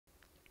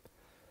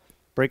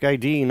Break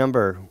ID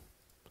number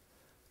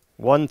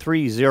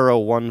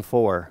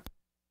 13014.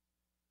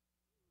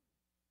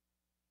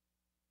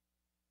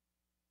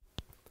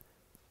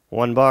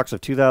 One box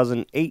of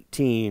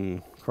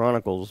 2018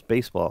 Chronicles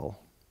Baseball.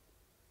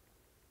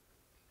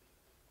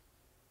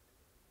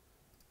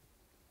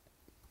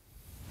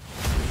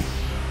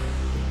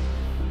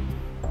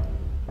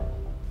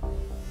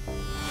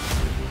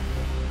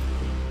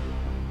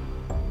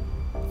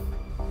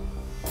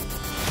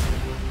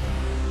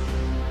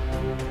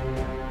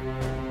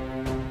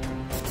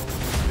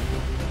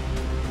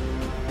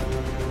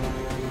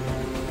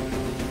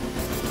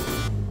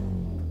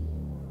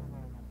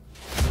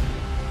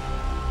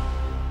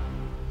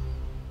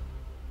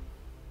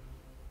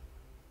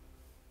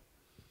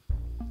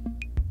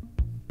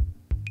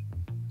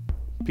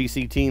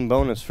 PC team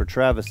bonus for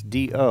Travis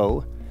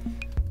D.O.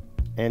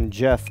 and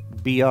Jeff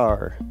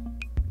B.R.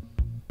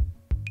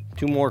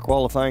 Two more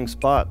qualifying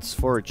spots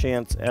for a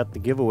chance at the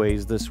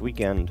giveaways this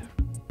weekend.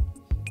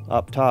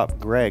 Up top,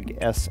 Greg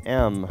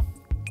S.M.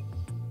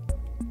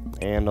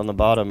 And on the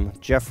bottom,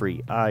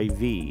 Jeffrey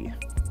I.V.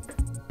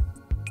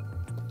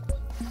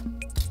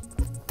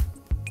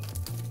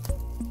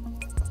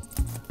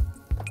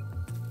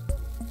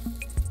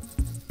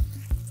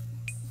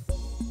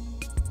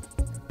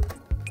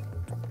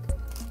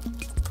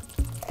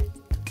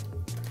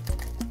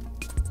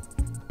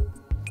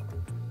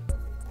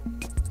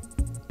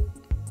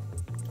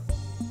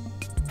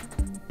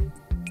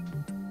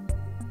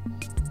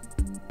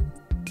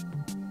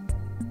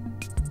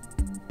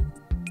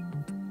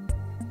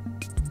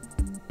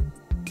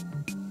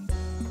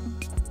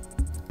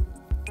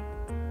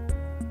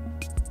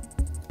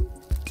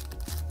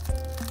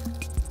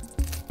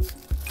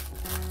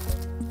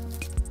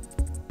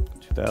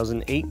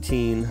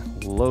 (2018)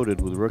 loaded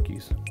with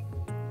rookies.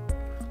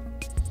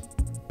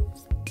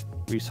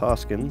 Rhys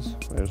Hoskins,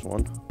 there's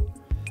one.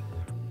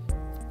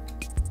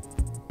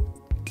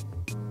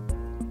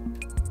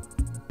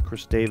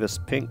 Chris Davis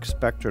pink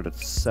spectred at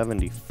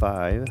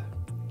 75.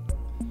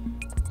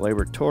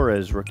 Gleyber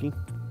Torres rookie.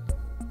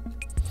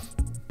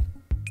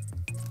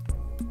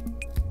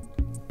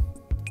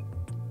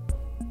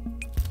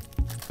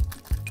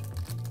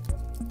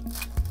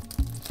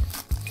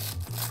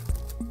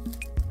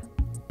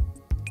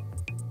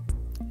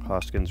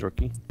 Hoskins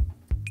rookie.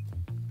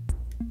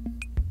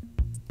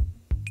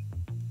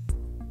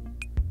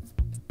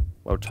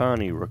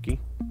 Ohtani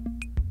rookie.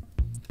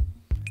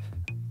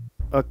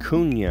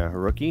 Acuna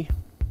rookie.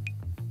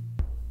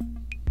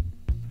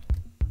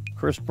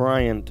 Chris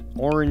Bryant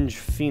orange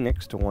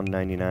Phoenix to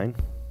 199.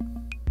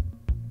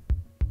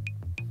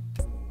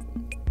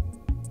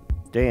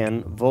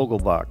 Dan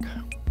Vogelbach.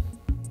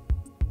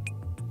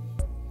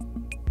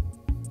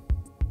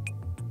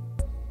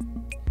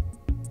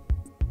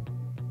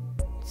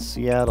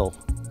 Seattle,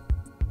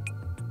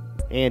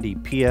 Andy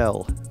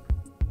PL.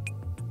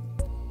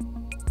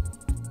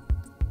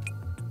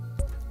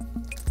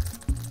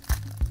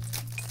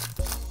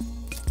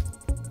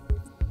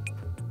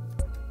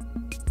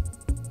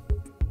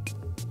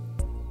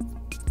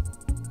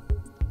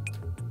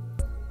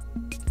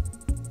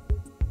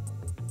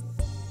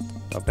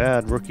 Not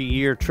bad. Rookie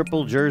year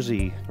triple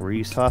jersey,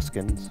 Rhys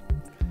Hoskins.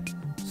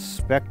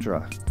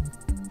 Spectra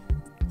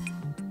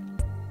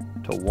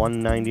to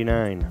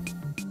 199.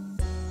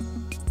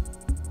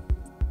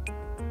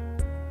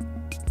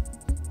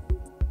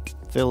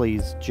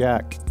 Phillies,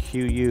 Jack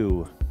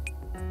QU.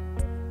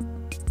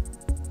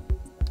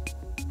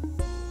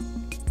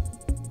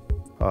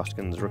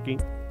 Hoskins rookie.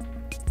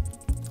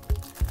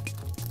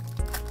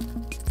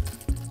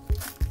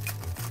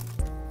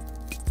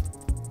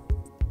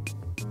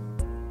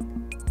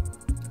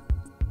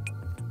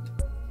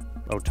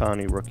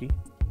 Ohtani rookie.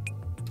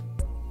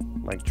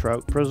 Mike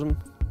Trout prism.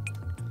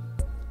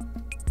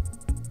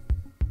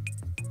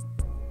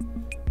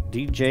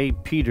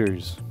 DJ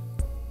Peters.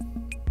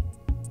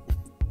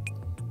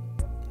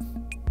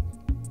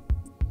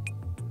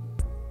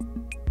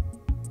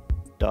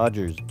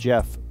 Dodgers,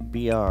 Jeff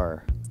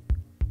BR.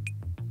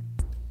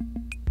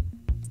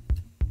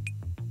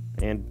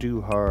 And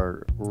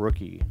Duhar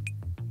rookie.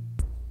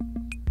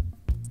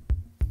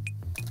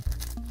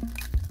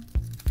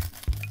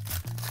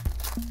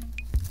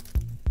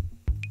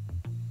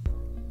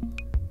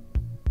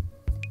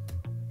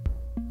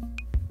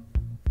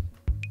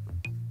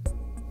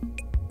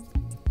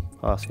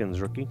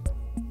 Hoskins rookie.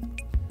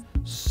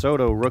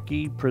 Soto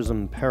rookie,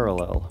 prism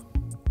parallel.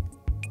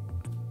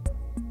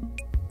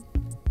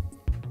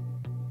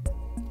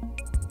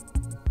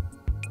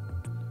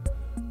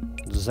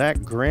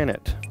 Zach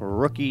Granite,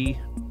 rookie,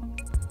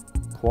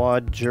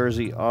 quad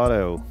jersey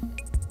auto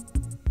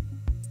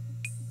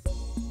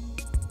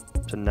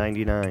to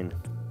 99.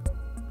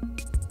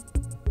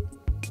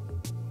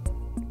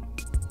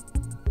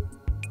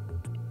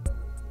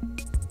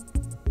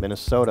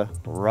 Minnesota,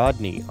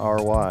 Rodney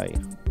RY.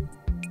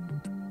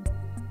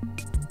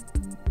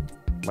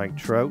 Mike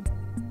Trout.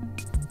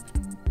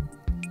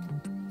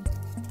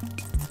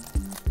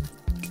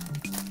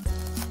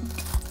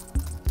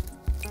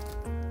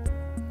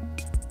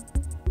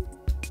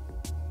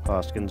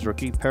 Hoskins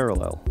rookie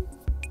parallel.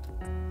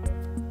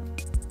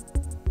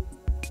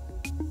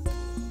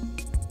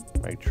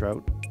 Mike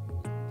Trout.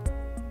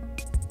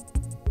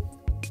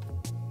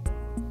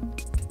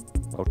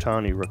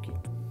 Ohtani rookie.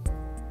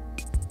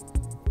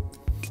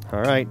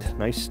 All right,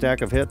 nice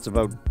stack of hits,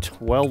 about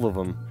 12 of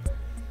them.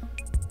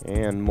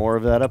 And more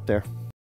of that up there.